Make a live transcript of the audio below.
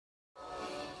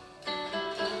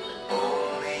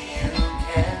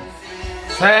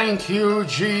Thank you,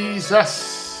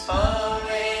 Jesus.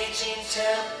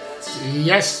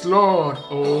 Yes, Lord,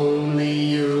 only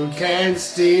you can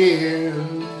still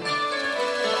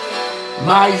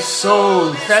my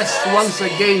soul thirst once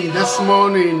again this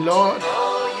morning, Lord.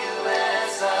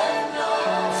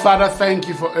 Father, thank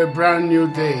you for a brand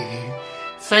new day.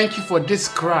 Thank you for this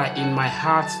cry in my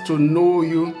heart to know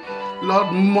you,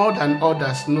 Lord, more than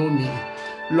others know me.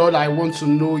 Lord, I want to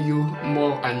know you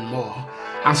more and more.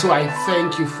 And so I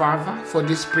thank you, Father, for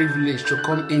this privilege to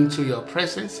come into your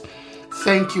presence.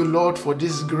 Thank you, Lord, for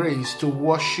this grace to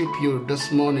worship you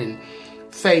this morning.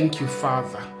 Thank you,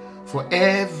 Father, for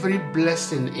every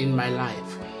blessing in my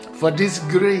life, for this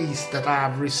grace that I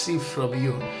have received from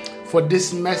you, for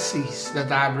these mercies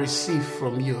that I have received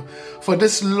from you, for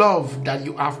this love that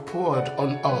you have poured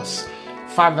on us.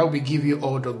 Father, we give you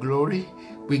all the glory.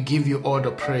 We give you all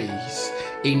the praise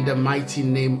in the mighty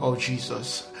name of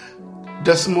Jesus.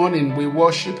 This morning, we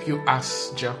worship you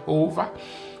as Jehovah.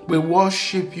 We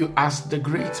worship you as the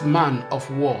great man of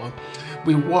war.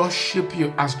 We worship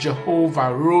you as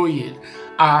Jehovah Royal,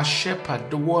 our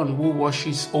shepherd, the one who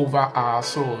watches over our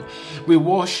soul. We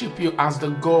worship you as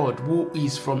the God who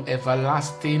is from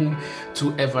everlasting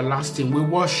to everlasting. We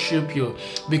worship you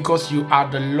because you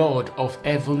are the Lord of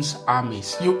heaven's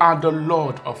armies. You are the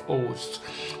Lord of hosts.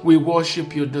 We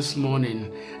worship you this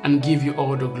morning and give you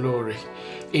all the glory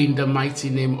in the mighty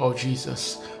name of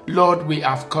Jesus. Lord, we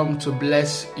have come to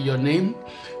bless your name.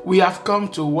 We have come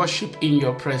to worship in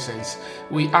your presence.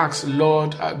 We ask,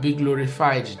 Lord, be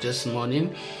glorified this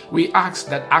morning. We ask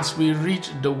that as we read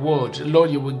the word, Lord,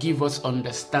 you will give us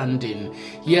understanding.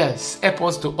 Yes, help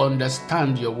us to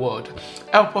understand your word.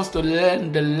 Help us to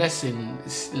learn the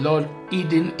lessons, Lord,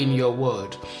 hidden in your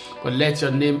word. But let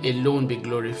your name alone be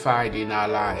glorified in our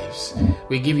lives.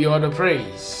 We give you all the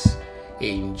praise.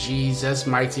 In Jesus'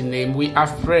 mighty name we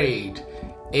have prayed.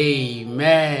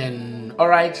 Amen. All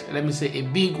right, let me say a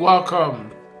big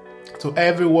welcome to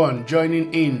everyone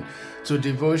joining in to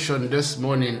devotion this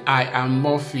morning. I am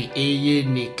Murphy Eye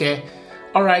Nike.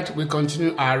 All right, we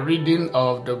continue our reading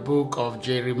of the book of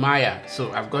Jeremiah.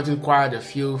 So I've gotten quite a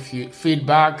few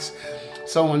feedbacks.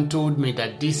 Someone told me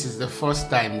that this is the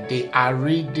first time they are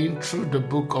reading through the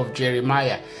book of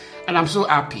Jeremiah. And I'm so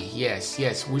happy. Yes,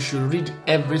 we should read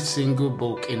every single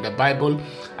book in the Bible.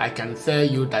 I can tell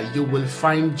you that you will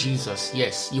find Jesus.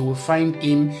 Yes, you will find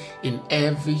him in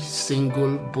every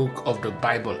single book of the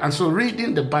Bible. And so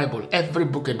reading the Bible, every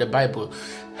book in the Bible,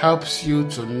 helps you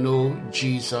to know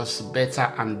Jesus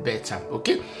better and better.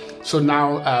 Okay? So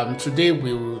now, today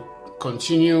we will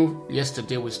continue.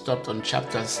 Yesterday we stopped on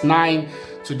chapters 9.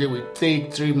 Today we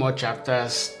take 3 more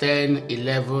chapters, 10,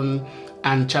 11,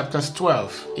 and chapters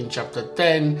 12. In chapter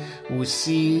 10, we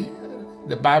see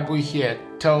the Bible here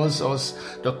tells us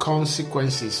the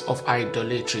consequences of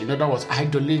idolatry. In other words,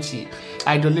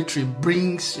 idolatry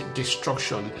brings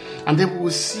destruction. And then we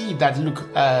will see that, look,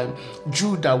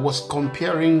 Judah was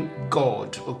comparing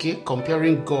God,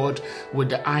 comparing God with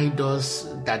the idols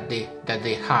that they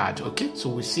had, So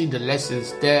we see the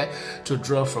lessons there to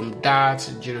draw from that.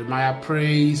 Jeremiah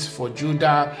prays for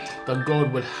Judah that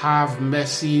God will have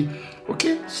mercy.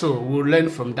 So we'll learn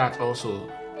from that also.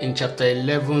 In chapter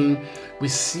 11, we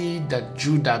see that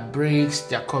Judah breaks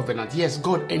their covenant. Yes,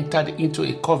 God entered into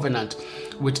a covenant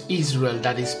with Israel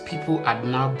that his people had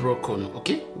now broken.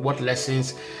 What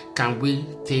lessons can we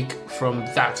take from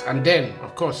that? And then,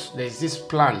 of course, there's this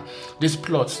plot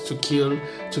to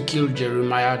kill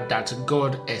Jeremiah that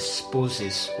God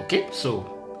exposes.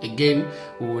 So again,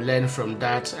 we will learn from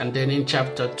that. And then in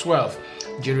chapter 12,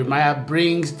 Jeremiah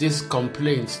brings these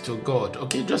complaints to God.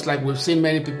 Just like we've seen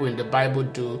many people in the Bible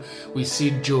do. We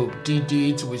see Job did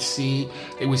it. We see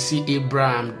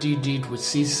Abraham did it. We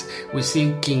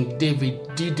see King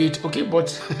David did it.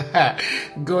 But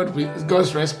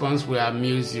God's response will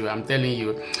amuse you. I'm telling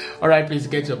you. All right, please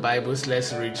get your Bibles.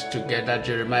 Let's read together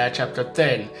Jeremiah chapter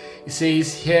 10. It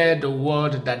says, "Hear the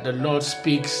word that the Lord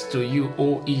speaks to you,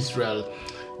 O Israel.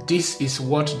 This is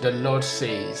what the Lord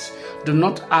says. Do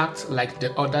not act like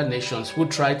the other nations who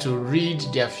try to read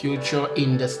their future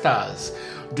in the stars.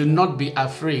 Do not be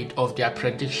afraid of their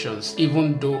predictions,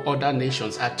 even though other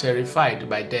nations are terrified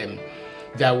by them.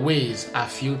 Their ways are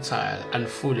futile and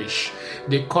foolish.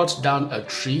 They cut down a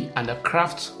tree, and a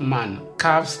craftsman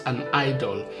carves an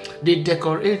idol. They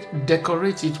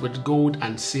decorate it with gold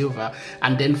and silver,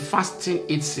 and then fasten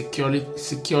it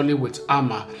securely with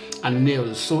armor and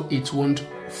nails so it won't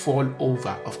fall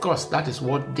over." Of course, that is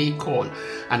what they call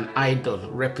an idol,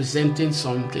 representing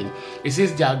something. It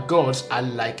says their gods are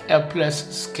like helpless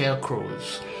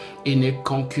scarecrows. in a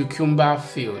cucumber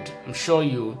field. I'm sure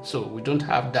we don't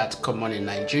have that common in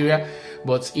Nigeria,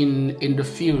 but in the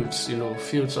fields,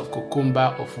 fields of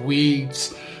cucumber, of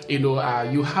weeds,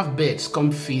 you have birds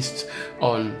come feast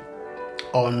on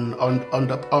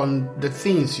the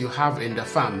things you have in the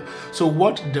farm. So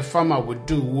what the farmer would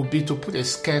do would be to put a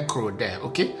scarecrow there,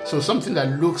 okay? So something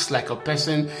that looks like a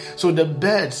person. So the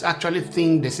birds actually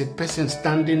think there's a person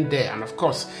standing there, and of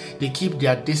course they keep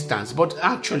their distance. But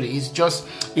actually it's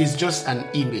just an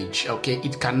image, okay?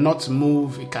 It cannot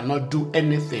move, it cannot do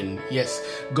anything. Yes,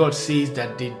 God says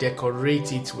that they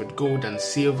decorate it with gold and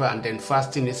silver and then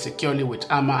fasten it securely with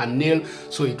hammer and nail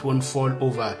so it won't fall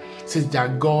over. Since their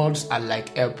gods are like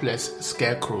helpless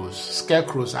scarecrows.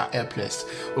 Scarecrows are helpless.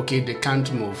 Okay, they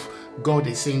can't move. God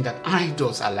is saying that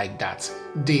idols are like that.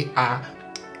 They are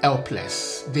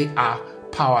helpless. They are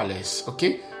powerless.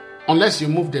 Okay, unless you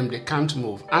move them, they can't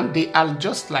move, and they are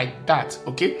just like that.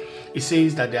 Okay, it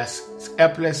says that there's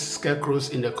helpless scarecrows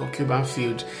in the cucumber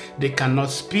field. They cannot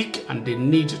speak, and they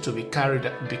need to be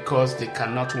carried because they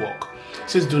cannot walk. It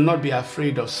says, do not be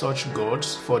afraid of such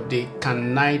gods, for they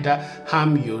can neither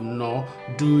harm you nor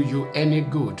do you any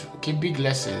good. Okay, big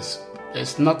lessons.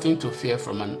 There's nothing to fear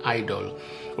from an idol.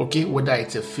 Okay, whether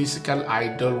it's a physical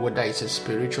idol, whether it's a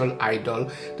spiritual idol,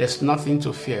 there's nothing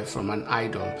to fear from an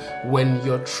idol. When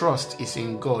your trust is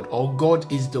in God, or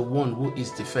God is the one who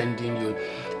is defending you.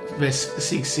 Verse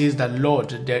 6 says that,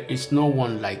 Lord, there is no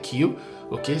one like you.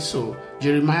 Okay, so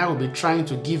Jeremiah will be trying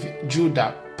to give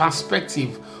Judah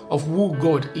perspective of who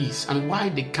God is and why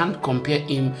they can't compare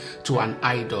him to an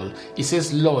idol. He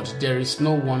says, Lord, there is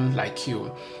no one like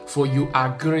you, for you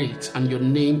are great and your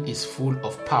name is full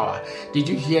of power. Did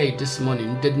you hear it this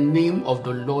morning? The name of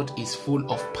the Lord is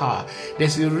full of power.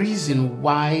 There's a reason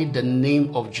why the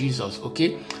name of Jesus,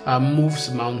 moves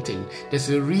mountain. There's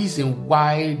a reason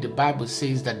why the Bible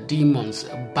says that demons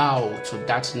bow to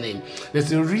that name.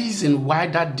 There's a reason why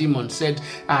that demon said,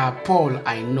 Paul,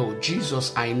 I know.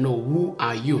 Jesus, I know. Who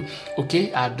are you?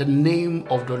 The name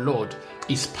of the Lord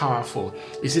is powerful.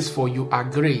 It says, for you are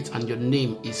great and your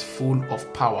name is full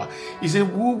of power. He said,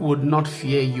 who would not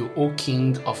fear you, O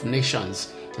King of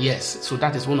nations? Yes, so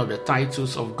that is one of the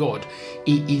titles of God.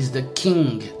 He is the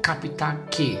King, capital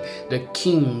K, the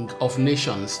King of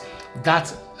nations.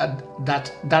 That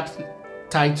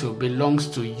title belongs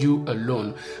to you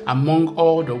alone. Among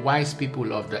all the wise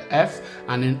people of the earth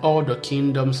and in all the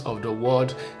kingdoms of the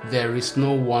world, there is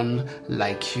no one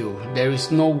like you. There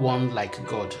is no one like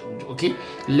God. Okay,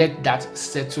 let that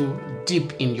settle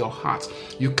deep in your heart.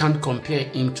 You can't compare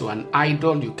him to an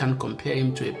idol. You can't compare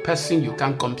him to a person. You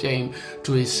can't compare him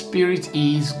to a spirit.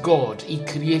 He is God. He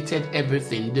created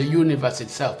everything, the universe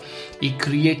itself. He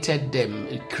created them.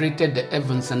 He created the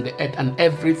heavens and the earth and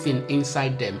everything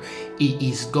inside them. He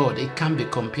is God. It can't be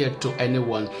compared to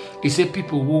anyone. He said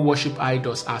people who worship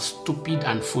idols are stupid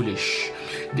and foolish.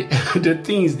 The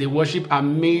things they worship are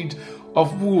made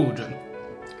of wood.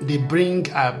 They bring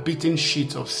beaten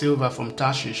sheets of silver from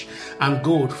Tarshish and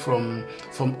gold from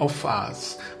Ophir,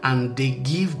 and they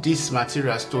give these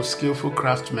materials to skillful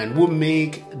craftsmen who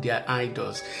make their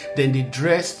idols. Then they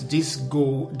dressed these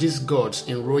gods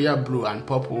in royal blue and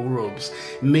purple robes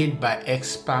made by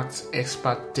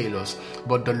expert tailors.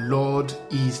 But the Lord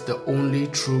is the only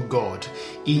true God.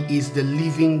 He is the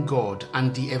living God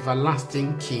and the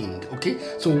everlasting King. Okay,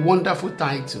 so wonderful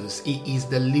titles. He is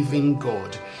the living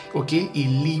God. Okay, he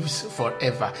lives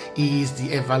forever. He is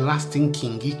the everlasting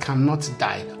King. He cannot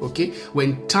die. Okay,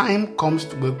 when time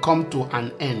will come to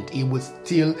an end, he will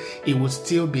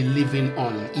still be living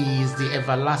on. He is the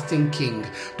everlasting King.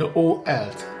 The whole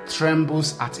earth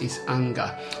trembles at his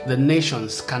anger. The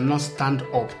nations cannot stand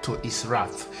up to his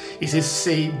wrath. He says,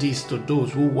 say this to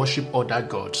those who worship other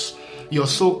gods. Your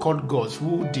so-called gods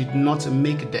who did not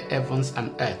make the heavens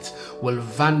and earth will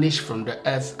vanish from the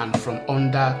earth and from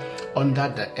under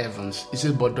the heavens. He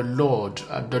says, but the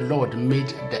Lord made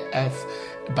the earth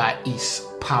by his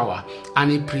power,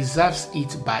 and he preserves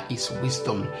it by his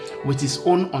wisdom. With his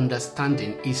own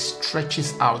understanding, he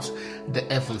stretches out the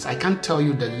heavens. I can't tell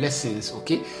you the lessons,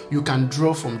 you can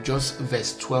draw from just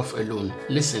verse 12 alone.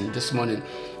 Listen, this morning,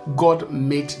 God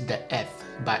made the earth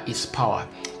by his power.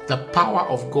 The power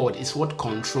of God is what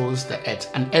controls the earth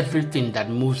and everything that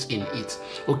moves in it.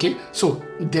 So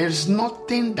there's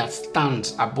nothing that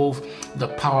stands above the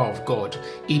power of God.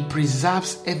 He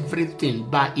preserves everything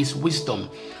by his wisdom.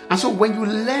 And so when you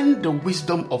learn the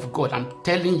wisdom of God, I'm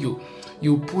telling you,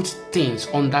 You put things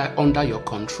under your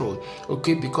control,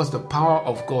 okay? Because the power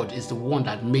of God is the one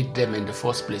that made them in the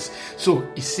first place. So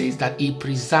it says that he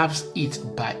preserves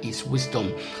it by his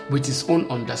wisdom. With his own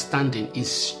understanding, he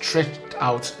stretched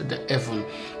out the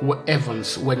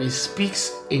heavens. When he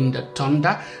speaks in the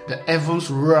thunder, the heavens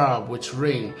roar with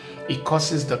rain. He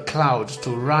causes the clouds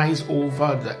to rise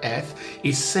over the earth.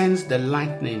 He sends the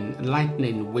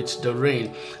lightning with the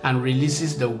rain, and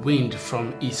releases the wind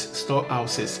from his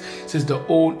storehouses. Says the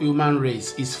whole human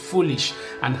race is foolish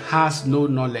and has no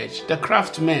knowledge. The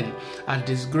craftsmen are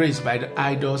disgraced by the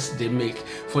idols they make,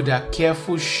 for their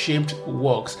careful shaped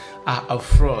works are a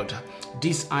fraud.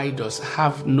 These idols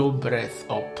have no breath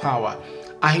or power.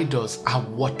 Idols are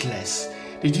worthless.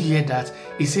 Did you hear that?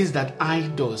 It says that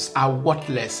idols are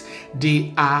worthless.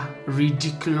 They are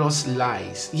ridiculous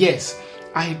lies. Yes,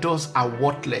 idols are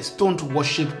worthless. Don't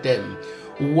worship them.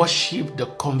 Worship the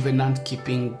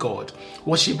covenant-keeping God.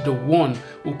 Worship the one,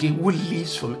 okay, who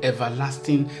lives from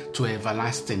everlasting to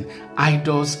everlasting.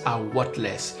 Idols are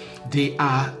worthless. They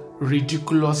are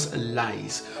ridiculous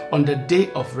lies. On the day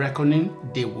of reckoning,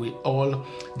 they will all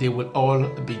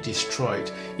be destroyed.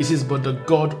 It says, but the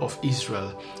God of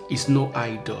Israel is no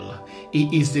idol.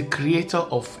 He is the creator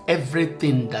of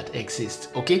everything that exists.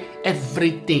 Okay,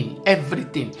 everything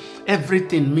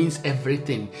means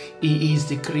everything. He is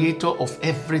the creator of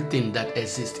everything that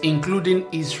exists, including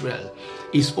Israel,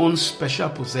 his own special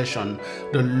possession.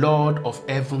 The Lord of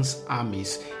heaven's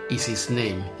armies is his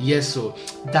name. Yes, so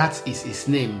that is his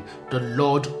name, the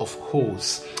Lord of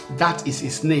hosts. That is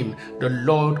his name, the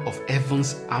Lord of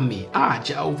heaven's army.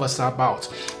 Jehovah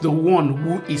Sabaoth, the one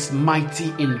who is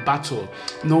mighty in battle.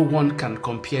 No one can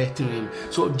compare to him.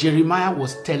 So Jeremiah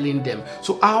was telling them,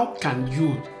 so how can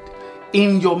you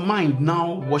in your mind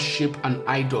now worship an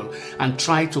idol and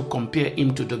try to compare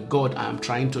him to the God I am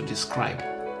trying to describe?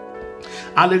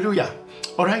 Hallelujah.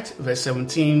 All right, verse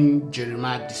 17,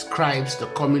 Jeremiah describes the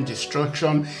coming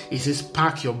destruction. He says,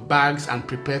 pack your bags and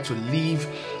prepare to leave.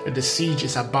 The siege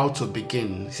is about to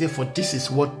begin. He says, for this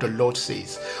is what the Lord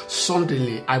says.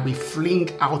 Suddenly, I will fling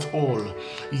out all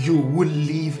you who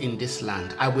live in this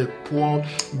land. I will pour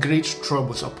great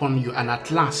troubles upon you, and at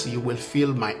last you will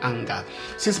feel my anger.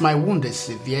 Since my wound is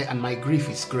severe and my grief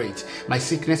is great, my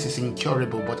sickness is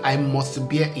incurable, but I must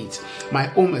bear it. My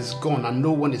home is gone, and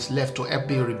no one is left to help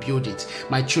me rebuild it.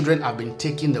 My children have been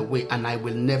taken away, and I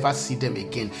will never see them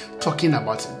again. Talking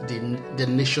about the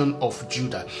nation of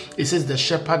Judah. It says, the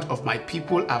shepherd of my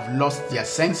people have lost their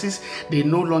senses. They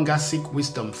no longer seek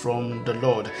wisdom from the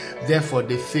Lord. Therefore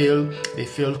they fail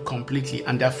completely,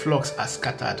 and their flocks are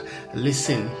scattered.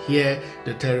 Listen, hear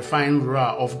the terrifying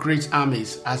roar of great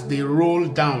armies as they roll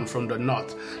down from the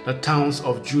north. The towns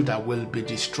of Judah will be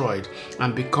destroyed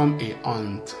and become a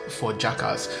haunt for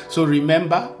jackals. So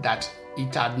remember that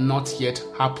it had not yet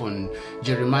happened.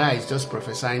 Jeremiah is just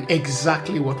prophesying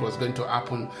exactly what was going to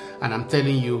happen, and I'm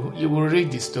telling you, you will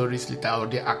read the stories later, or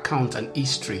the account and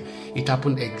history. It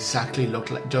happened exactly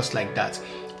just like that.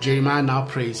 Jeremiah now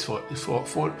prays for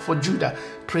Judah,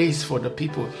 prays for the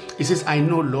people. He says, I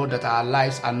know, Lord, that our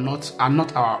lives are not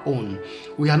our own.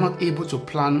 We are not able to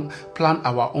plan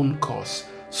our own course.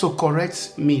 So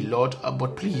correct me, Lord,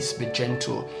 but please be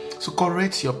gentle. So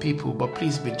correct your people, but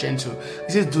please be gentle.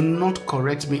 He says, do not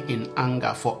correct me in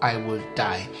anger, for I will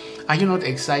die. Are you not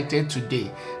excited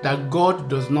today that God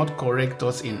does not correct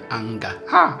us in anger?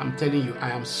 I'm telling you, I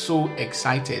am so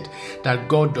excited that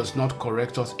God does not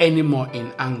correct us anymore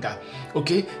in anger.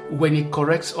 Okay? When he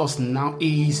corrects us now,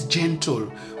 he is gentle.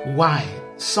 Why?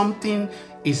 Something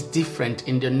is different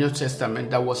in the New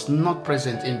Testament that was not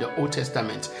present in the Old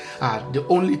Testament. The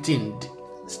only thing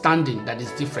standing that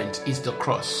is different is the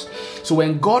cross. So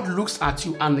when God looks at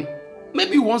you and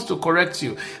maybe wants to correct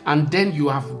you, and then you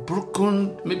have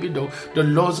broken maybe the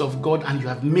laws of God, and you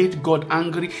have made God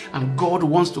angry, and God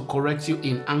wants to correct you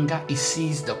in anger, he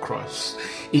sees the cross.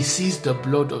 He sees the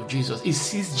blood of Jesus. He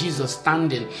sees Jesus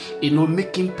standing,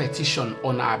 making petition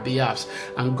on our behalf.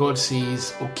 And God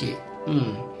says, okay,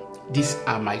 these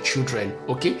are my children,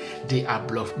 okay? They are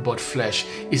blood flesh.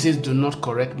 He says, do not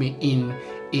correct me in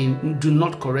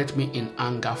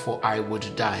anger, for I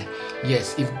would die.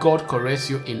 Yes, if God corrects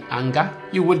you in anger,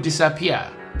 you will disappear.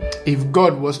 If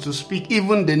God was to speak,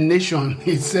 even the nation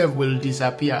itself will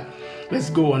disappear. Let's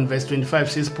go on. Verse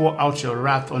 25 says, pour out your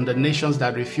wrath on the nations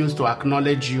that refuse to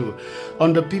acknowledge you,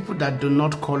 on the people that do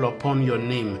not call upon your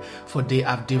name, for they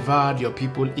have devoured your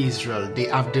people Israel. They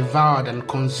have devoured and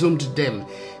consumed them,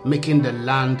 making the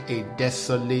land a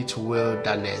desolate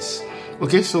wilderness.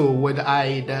 Okay, so when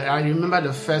I remember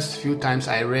the first few times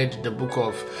I read the book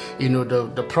of,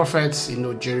 the prophets,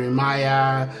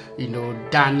 Jeremiah,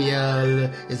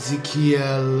 Daniel,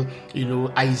 Ezekiel,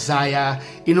 Isaiah,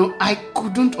 I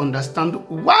couldn't understand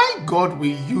why God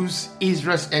will use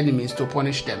Israel's enemies to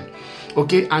punish them,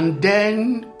 okay, and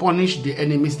then punish the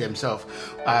enemies themselves.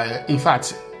 In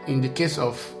fact, in the case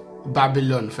of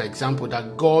Babylon, for example,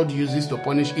 that God uses to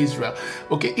punish Israel.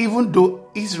 Okay, even though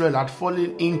Israel had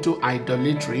fallen into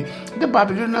idolatry, the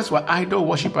Babylonians were idol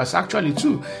worshippers actually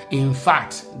too. In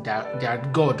fact, their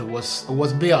God was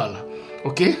Baal.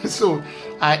 Okay, so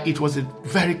it was a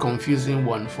very confusing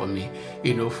one for me,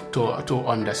 to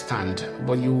understand.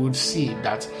 But you would see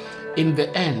that in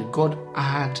the end, God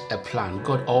had a plan.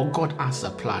 God has a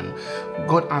plan.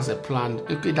 God has a plan,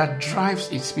 okay, that drives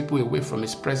His people away from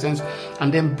His presence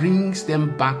and then brings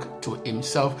them back to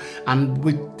Himself. And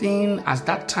as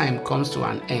that time comes to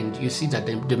an end, you see that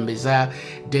the Messiah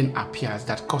then appears,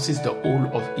 that causes the whole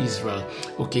of Israel,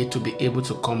 okay, to be able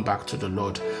to come back to the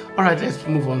Lord. All right, let's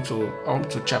move on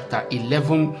to chapter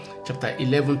 11. Chapter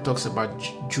 11 talks about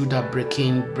Judah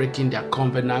breaking their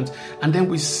covenant, and then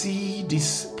we see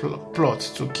this plot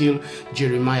to kill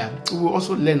Jeremiah. We will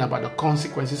also learn about the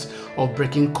consequences of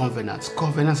breaking covenants.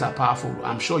 Covenants are powerful,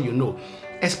 I'm sure you know,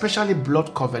 especially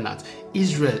blood covenant.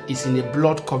 Israel is in a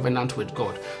blood covenant with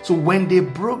God. So when they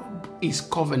broke His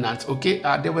covenant, okay,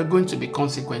 there were going to be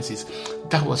consequences.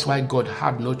 That was why God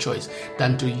had no choice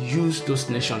than to use those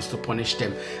nations to punish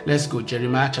them. Let's go.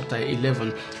 Jeremiah chapter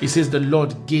 11. It says, the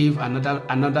Lord gave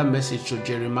another message to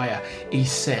Jeremiah. He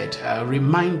said,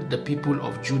 remind the people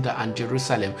of Judah and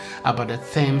Jerusalem about the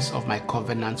terms of my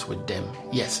covenant with them.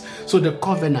 Yes. So the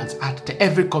covenant,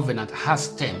 every covenant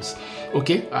has terms.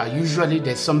 Okay. Usually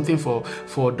there's something for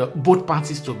both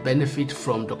parties to benefit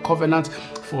from the covenant.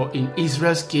 For in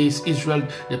Israel's case,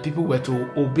 the people were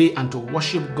to obey and to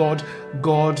worship God.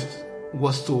 God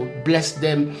was to bless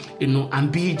them,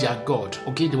 and be their God.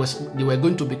 Okay, they were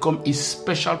going to become His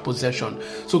special possession.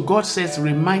 So God says,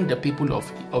 remind the people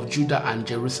of Judah and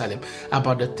Jerusalem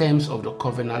about the terms of the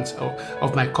covenant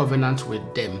of my covenant with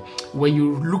them. When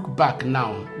you look back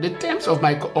now, the terms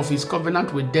of His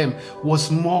covenant with them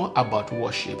was more about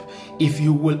worship. If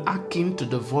you will hearken to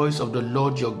the voice of the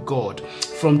Lord your God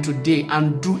from today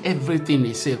and do everything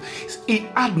He said, it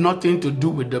had nothing to do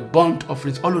with the burnt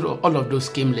offerings. All of those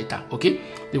came later. Okay,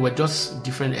 they were just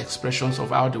different expressions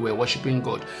of how they were worshiping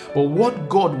God. But what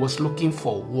God was looking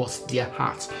for was their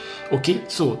hearts. Okay,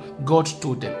 so God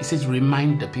told them, He says,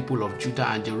 remind the people of Judah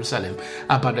and Jerusalem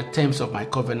about the terms of my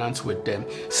covenant with them.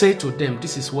 Say to them,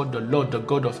 this is what the Lord, the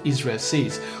God of Israel,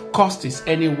 says. Cursed is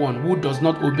anyone who does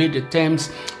not obey the terms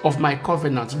of my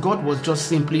covenant. God was just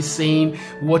simply saying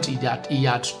what He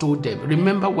had told them.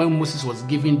 Remember when Moses was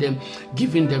giving them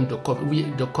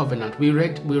the covenant. We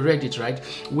read it, right?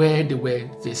 Where they were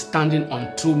standing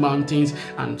on two mountains,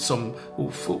 and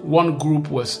one group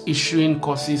was issuing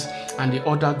curses and the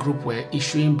other group were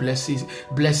issuing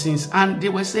blessings, and they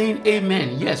were saying,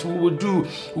 amen, yes, we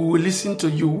will listen to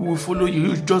you, we will follow you,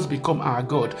 you just become our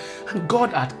God. And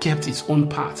God had kept His own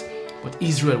part, but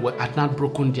Israel had not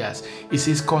broken theirs. It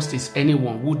says, cursed is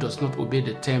anyone who does not obey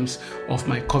the terms of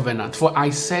my covenant. For I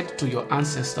said to your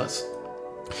ancestors,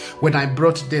 when I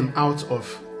brought them out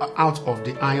of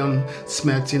the iron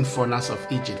smelting furnace of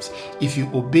Egypt, if you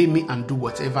obey me and do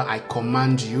whatever I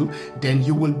command you, then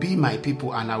you will be my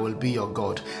people and I will be your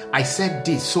God. I said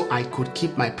this so I could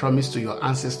keep my promise to your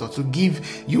ancestors to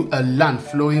give you a land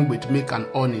flowing with milk and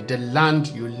honey, the land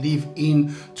you live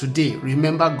in today.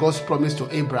 Remember God's promise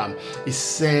to Abraham. He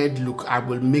said, look, I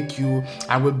will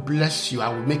bless you, I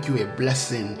will make you a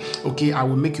blessing. Okay, I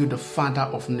will make you the father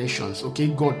of nations. Okay,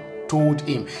 God told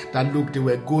him that, look, they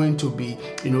were going to be,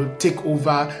 take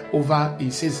over.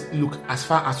 He says, look, as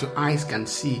far as your eyes can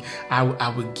see, I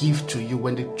will give to you.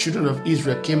 When the children of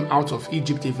Israel came out of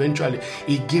Egypt, eventually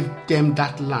He gave them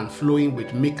that land flowing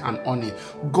with milk and honey.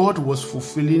 God was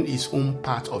fulfilling His own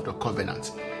part of the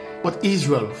covenant. But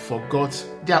Israel forgot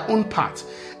their own part.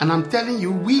 And I'm telling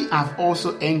you, we have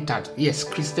also entered, yes,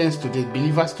 Christians today,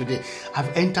 believers today,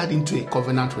 have entered into a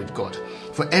covenant with God.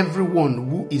 For everyone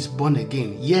who is born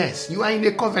again, yes, you are in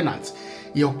a covenant.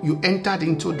 You entered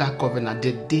into that covenant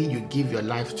the day you give your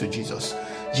life to Jesus.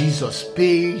 Jesus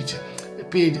paid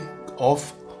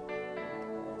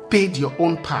your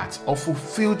own part, or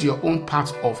fulfilled your own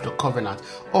part of the covenant.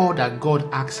 All that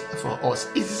God asks for us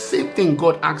is the same thing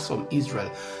God asks from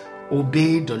Israel.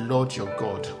 Obey the Lord your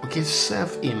God. Okay,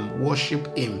 serve Him,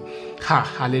 worship Him.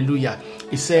 Hallelujah.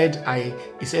 He said,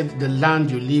 the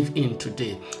land you live in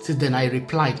today. He said, then I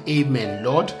replied, Amen,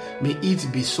 Lord, may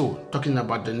it be so. Talking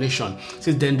about the nation. He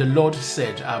said, then the Lord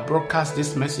said, broadcast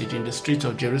this message in the streets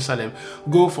of Jerusalem.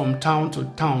 Go from town to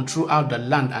town throughout the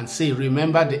land and say,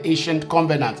 remember the ancient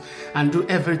covenant and do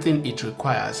everything it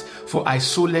requires. For I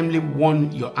solemnly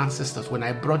warned your ancestors when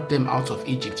I brought them out of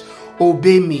Egypt.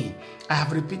 Obey me. I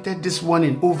have repeated this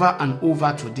warning over and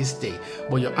over to this day,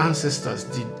 but your ancestors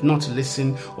did not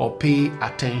listen or pay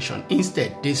attention.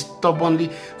 Instead, they stubbornly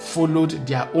followed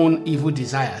their own evil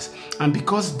desires. And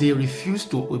because they refused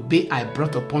to obey, I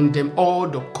brought upon them all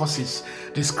the curses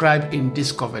described in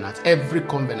this covenant. Every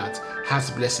covenant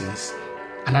has blessings,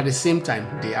 and at the same time,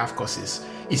 they have curses.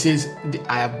 He says,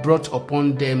 I have brought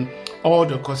upon them all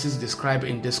the curses described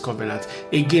in this covenant.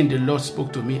 Again, the Lord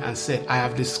spoke to me and said, I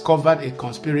have discovered a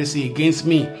conspiracy against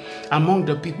me among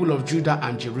the people of Judah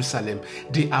and Jerusalem.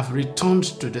 They have returned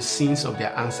to the sins of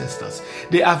their ancestors.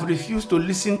 They have refused to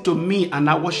listen to me and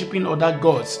are worshiping other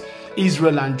gods.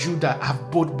 Israel and Judah have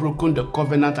both broken the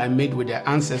covenant I made with their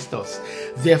ancestors.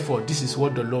 Therefore, this is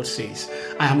what the Lord says.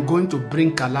 I am going to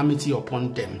bring calamity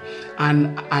upon them,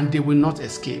 and they will not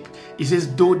escape. He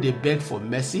says, though they beg for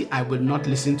mercy, I will not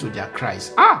listen to their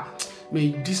cries.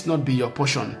 May this not be your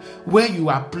portion. Where you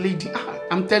are pleading,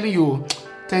 I'm telling you,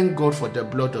 thank God for the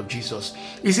blood of Jesus.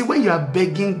 You see, when you are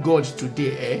begging God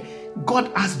today,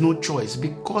 God has no choice,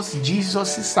 because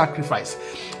Jesus' sacrifice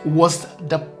was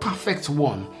the perfect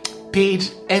one. Paid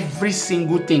every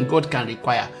single thing God can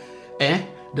require.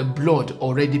 The blood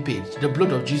already paid. The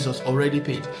blood of Jesus already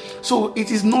paid. So it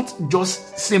is not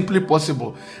just simply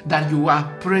possible that you are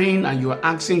praying and you are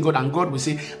asking God, and God will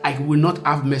say, I will not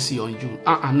have mercy on you.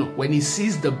 No. When he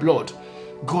sees the blood,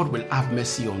 God will have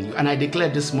mercy on you. And I declare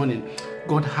this morning,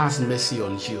 God has mercy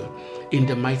on you in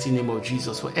the mighty name of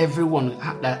Jesus. For everyone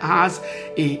that has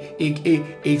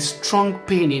a strong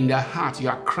pain in their heart, you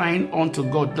are crying unto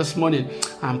God this morning,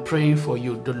 I'm praying for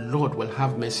you. The Lord will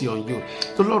have mercy on you.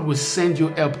 The Lord will send you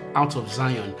help out of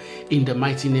Zion in the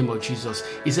mighty name of Jesus.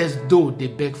 He says, though they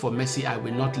beg for mercy, I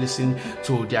will not listen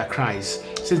to their cries.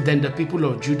 He says, then the people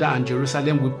of Judah and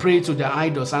Jerusalem will pray to their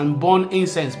idols and burn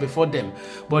incense before them,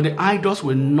 but the idols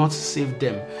will not save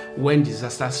them when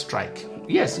disasters strike.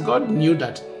 Yes, God knew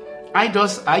that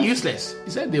idols are useless.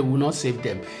 He said they will not save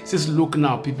them. He says, look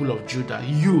now, people of Judah,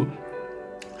 you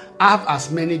have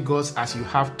as many gods as you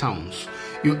have towns.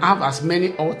 You have as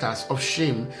many altars of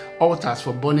shame, altars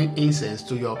for burning incense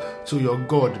to your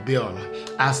God Baal,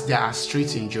 as there are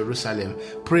streets in Jerusalem.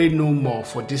 Pray no more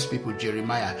for these people,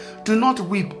 Jeremiah. Do not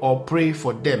weep or pray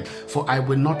for them, for I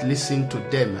will not listen to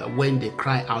them when they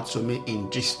cry out to me in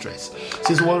distress. It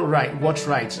says, what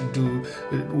right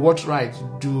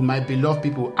do my beloved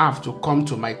people have to come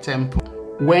to my temple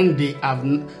when they have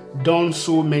done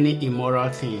so many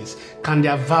immoral things? Can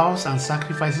their vows and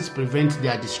sacrifices prevent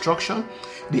their destruction?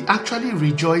 They actually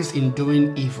rejoice in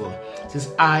doing evil. It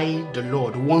says, I, the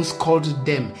Lord, once called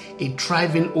them a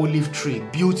thriving olive tree,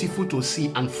 beautiful to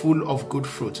see and full of good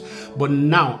fruit. But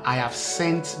now I have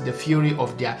sent the fury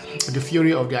of their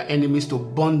enemies to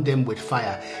burn them with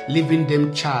fire, leaving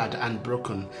them charred and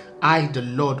broken. I, the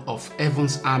Lord of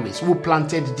heaven's armies, who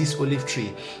planted this olive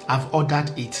tree, have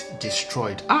ordered it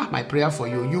destroyed. My prayer for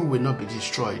you, you will not be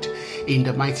destroyed in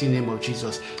the mighty name of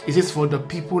Jesus. It is for the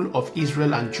people of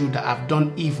Israel and Judah have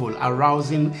done evil,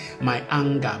 arousing my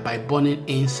anger by burning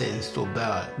incense to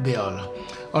Baal.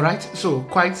 All right, so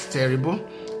quite terrible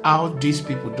how these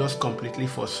people just completely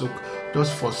forsook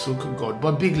God.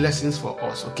 But big lessons for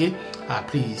us, okay?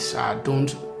 Please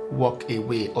don't walk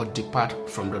away or depart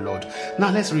from the Lord. Now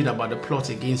let's read about the plot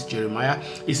against Jeremiah.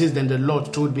 It says, then the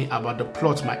Lord told me about the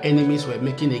plot my enemies were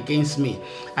making against me.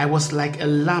 I was like a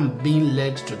lamb being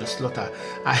led to the slaughter.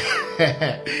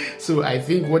 So I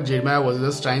think what Jeremiah was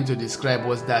just trying to describe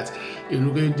was that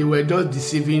they were just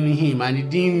deceiving him and he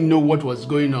didn't know what was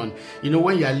going on.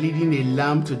 When you are leading a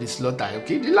lamb to the slaughter,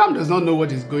 okay, the lamb does not know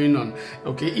what is going on.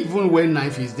 Okay, even when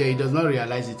knife is there, he does not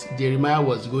realize it. Jeremiah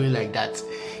was going like that.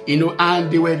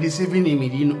 And they were deceiving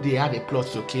him. They had a plot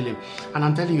to kill him. And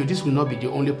I'm telling you, this will not be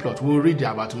the only plot. We'll read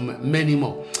about many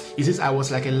more. He says, I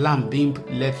was like a lamb being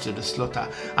led to the slaughter.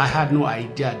 I had no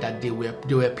idea that they were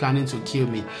planning to kill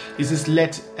me. He says,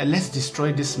 let's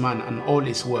destroy this man and all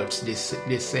his words. They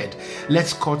said,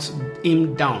 let's cut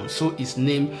him down so his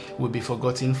name will be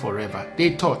forgotten forever.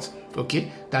 They thought,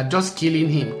 okay, that just killing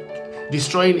him,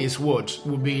 destroying his words,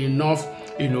 would be enough,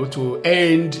 to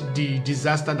end the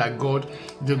disaster that God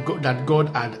that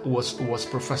God was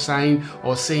prophesying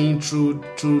or saying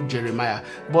through Jeremiah.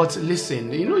 But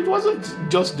listen, it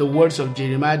wasn't just the words of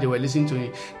Jeremiah they were listening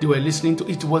to.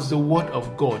 It was the word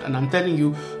of God. And I'm telling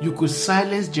you, you could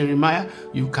silence Jeremiah,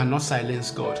 you cannot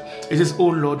silence God. It says, O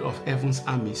Lord of heaven's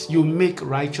armies, you make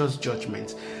righteous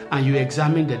judgments, and you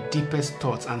examine the deepest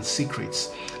thoughts and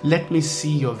secrets. Let me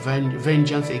see your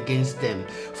vengeance against them,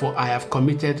 for I have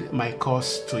committed my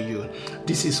cause to you.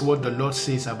 This is what the Lord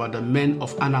says about the men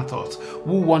of Anathoth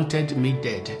who wanted me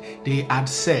dead. They had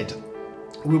said,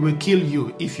 we will kill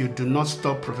you if you do not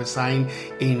stop prophesying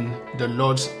in the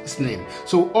Lord's name.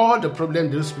 So all the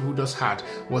problem those people just had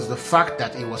was the fact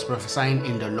that he was prophesying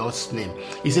in the Lord's name.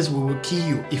 He says, we will kill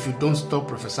you if you don't stop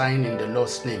prophesying in the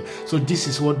Lord's name. So this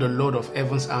is what the Lord of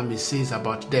heaven's army says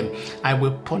about them. I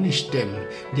will punish them.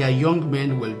 Their young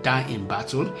men will die in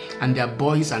battle, and their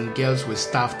boys and girls will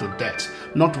starve to death.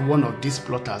 Not one of these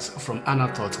plotters from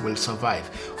Anathoth will survive,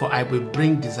 for I will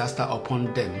bring disaster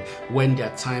upon them when their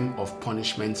time of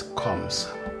punishment comes.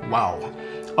 Wow.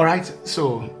 All right.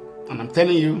 So, and I'm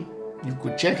telling you, you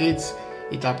could check it.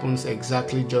 It happens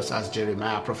exactly just as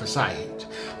Jeremiah prophesied.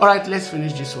 All right, let's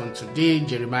finish this one today.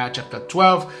 Jeremiah chapter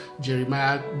 12.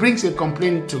 Jeremiah brings a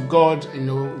complaint to God.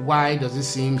 Why does it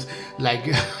seem like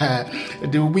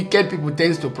the wicked people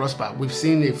tends to prosper? We've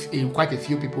seen quite a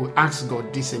few people ask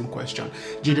God this same question.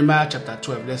 Jeremiah chapter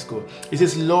 12, let's go. It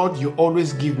says, Lord, you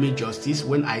always give me justice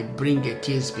when I bring a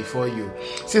case before you.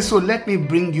 It says, so let me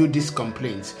bring you this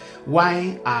complaint.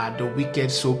 Why are the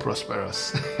wicked so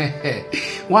prosperous?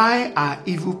 Why are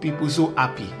evil people so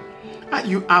happy?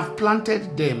 You have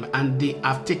planted them and they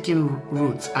have taken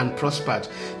roots and prospered.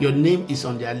 Your name is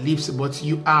on their lips, but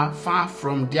you are far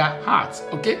from their hearts.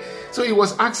 Okay? So he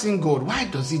was asking God, why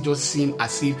does it just seem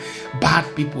as if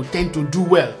bad people tend to do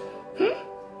well?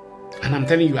 And I'm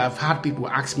telling you, I've had people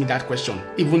ask me that question,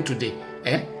 even today.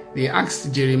 They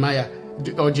asked Jeremiah,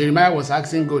 or Jeremiah was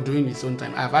asking God during his own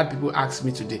time. I've had people ask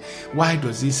me today, why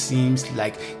does it seem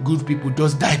like good people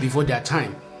just die before their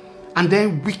time? And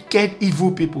then wicked,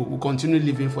 evil people will continue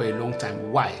living for a long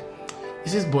time. Why? He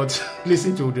says, but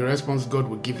listen to the response God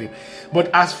will give him. But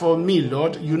as for me,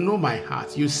 Lord, you know my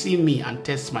heart. You see me and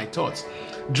test my thoughts.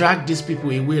 Drag these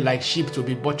people away like sheep to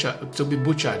be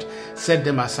butchered. Set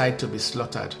them aside to be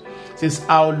slaughtered. Since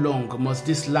how long must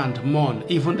this land mourn,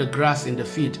 even the grass in the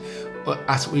field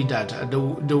as withered?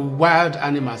 The wild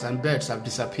animals and birds have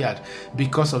disappeared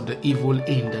because of the evil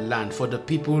in the land. For the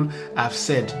people have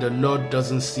said, the Lord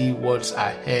doesn't see what's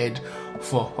ahead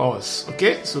for us.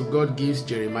 Okay, so God gives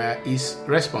Jeremiah his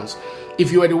response.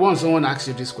 If you were the one, someone asks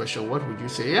you this question, what would you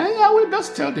say? I will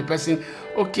just tell the person,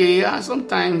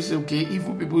 sometimes,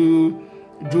 evil people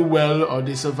do well or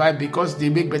they survive because they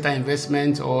make better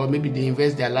investments, or maybe they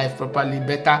invest their life properly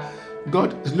better.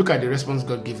 God, look at the response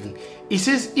God gave him. He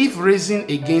says, if raising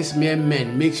against mere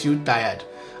men makes you tired,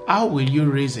 how will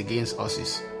you raise against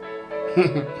horses?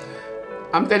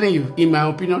 I'm telling you, in my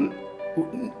opinion,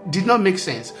 did not make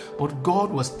sense. But God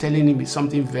was telling him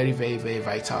something very, very, very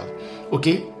vital.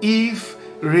 Okay, if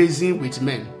raising with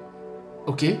men,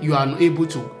 you are unable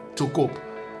to cope,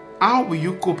 how will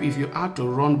you cope if you have to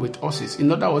run with horses?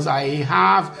 In other words, I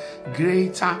have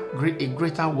a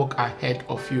greater work ahead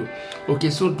of you.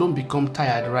 Okay, so don't become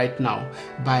tired right now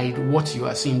by what you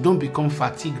are seeing. Don't become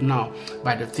fatigued now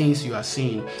by the things you are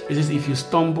seeing. It says, if you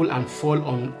stumble and fall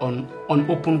on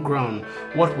open ground,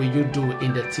 what will you do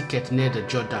in the thicket near the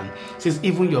Jordan? It says,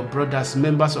 even your brothers,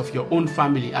 members of your own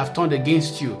family, have turned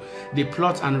against you. They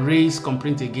plot and raise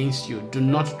complaint against you. Do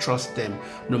not trust them,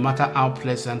 no matter how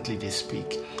pleasantly they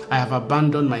speak. I have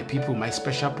abandoned my people, my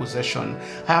special possession.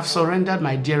 I have surrendered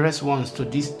my dearest ones to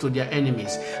their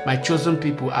enemies. My chosen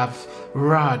people have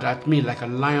roared at me like a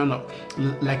lion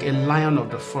of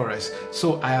the forest.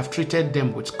 So I have treated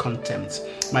them with contempt.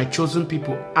 My chosen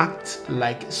people act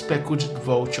like speckled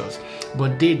vultures,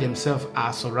 but they themselves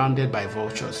are surrounded by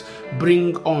vultures.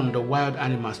 Bring on the wild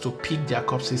animals to pick their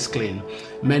corpses clean.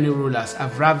 Many rulers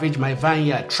have ravaged my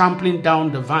vineyard, trampling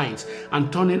down the vines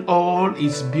and turning all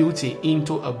its beauty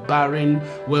into a barren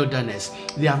wilderness.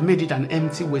 They have made it an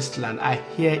empty wasteland. I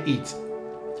hear it.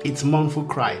 Its mournful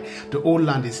cry. The whole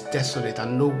land is desolate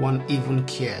and no one even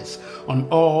cares. On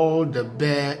all the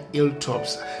bare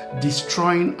hilltops,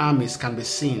 destroying armies can be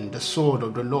seen. The sword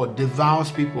of the Lord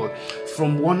devours people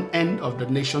from one end of the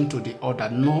nation to the other.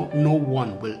 No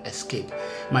one will escape.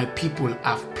 My people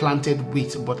have planted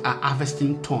wheat but are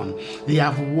harvesting corn. They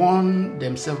have worn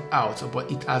themselves out,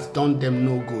 but it has done them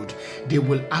no good. They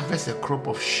will harvest a crop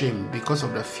of shame because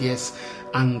of the fierce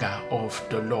anger of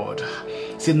the Lord.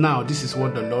 See, now this is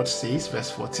what the Lord says,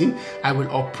 verse 14, I will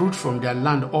uproot from their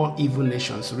land all evil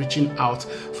nations reaching out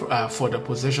for the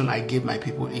possession I gave my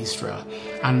people Israel.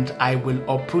 And I will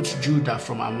uproot Judah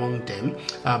from among them.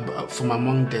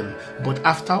 But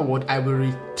afterward, I will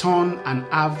return and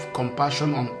have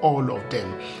compassion on all of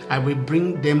them. I will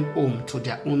bring them home to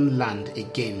their own land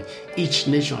again, each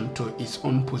nation to its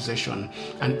own possession.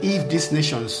 And if these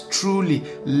nations truly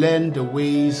learn the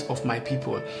ways of my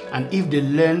people, and if they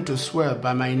learn to swear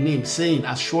by my name, saying,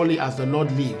 as surely as the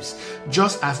Lord lives,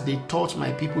 just as they taught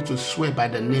my people to swear by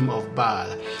the name of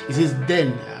Baal, it says,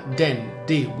 then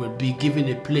they will be given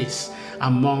a place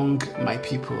among my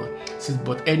people. It says,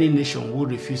 but any nation who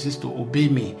refuses to obey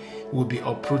me will be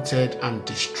uprooted and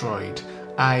destroyed.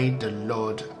 I, the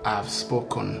Lord, have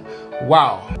spoken.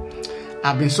 Wow.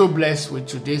 I've been so blessed with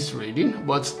today's reading,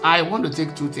 but I want to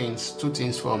take two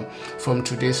things from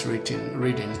today's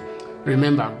reading.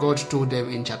 Remember, God told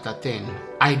them in chapter 10,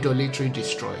 idolatry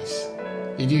destroys.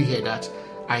 Did you hear that?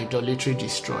 Idolatry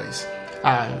destroys.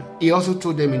 He also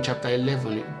told them in chapter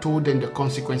 11, he told them the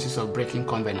consequences of breaking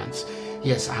covenants.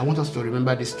 Yes, I want us to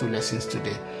remember these two lessons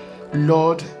today.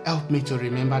 Lord, help me to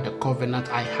remember the covenant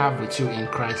I have with you in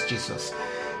Christ Jesus.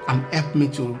 And help me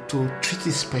to treat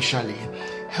it specially.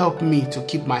 Help me to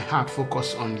keep my heart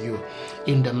focused on you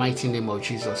in the mighty name of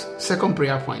Jesus. Second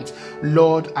prayer point,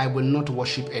 Lord, I will not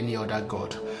worship any other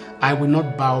God. I will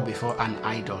not bow before an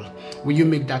idol. Will you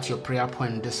make that your prayer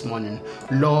point this morning?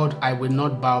 Lord, I will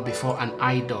not bow before an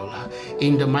idol.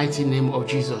 In the mighty name of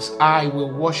Jesus, I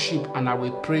will worship and I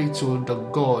will pray to the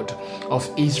God of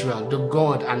Israel, the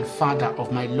God and Father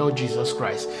of my Lord Jesus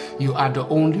Christ. You are the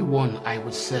only one I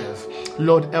will serve.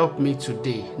 Lord, help me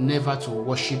today never to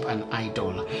worship an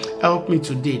idol. Help me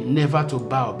today never to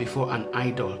bow before an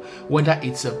idol, whether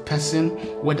it's a person,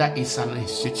 whether it's an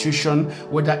institution,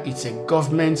 whether it's a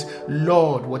government.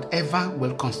 Lord, whatever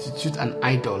will constitute an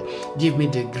idol, give me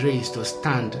the grace to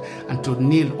stand and to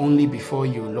kneel only before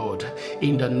you, Lord,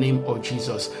 in the name of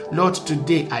Jesus. Lord,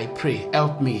 today I pray,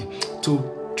 help me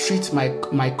to treat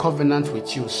my covenant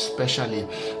with you specially.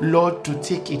 Lord, to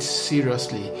take it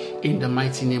seriously in the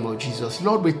mighty name of Jesus.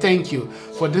 Lord, we thank you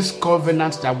for this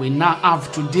covenant that we now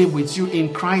have today with you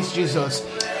in Christ Jesus.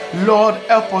 Lord,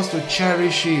 help us to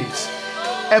cherish it.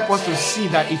 Help us to see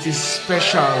that it is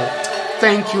special.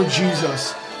 Thank you,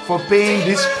 Jesus, for paying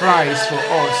this price for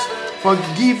us, for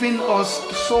giving us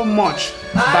so much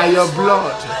by your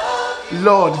blood.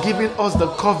 Lord, giving us the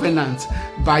covenant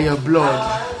by your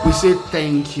blood. We say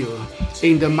thank you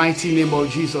in the mighty name of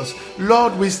Jesus.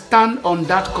 Lord, we stand on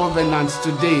that covenant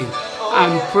today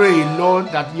and pray, Lord,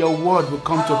 that your word will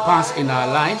come to pass in our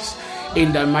lives.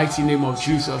 In the mighty name of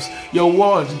Jesus. Your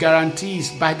word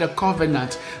guarantees by the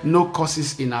covenant no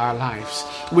curses in our lives.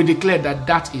 We declare that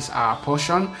that is our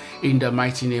portion in the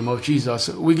mighty name of Jesus.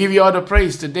 We give you all the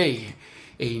praise today.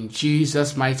 In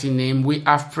Jesus' mighty name we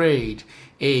have prayed.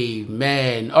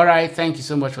 Amen. All right. Thank you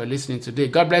so much for listening today.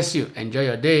 God bless you. Enjoy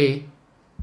your day.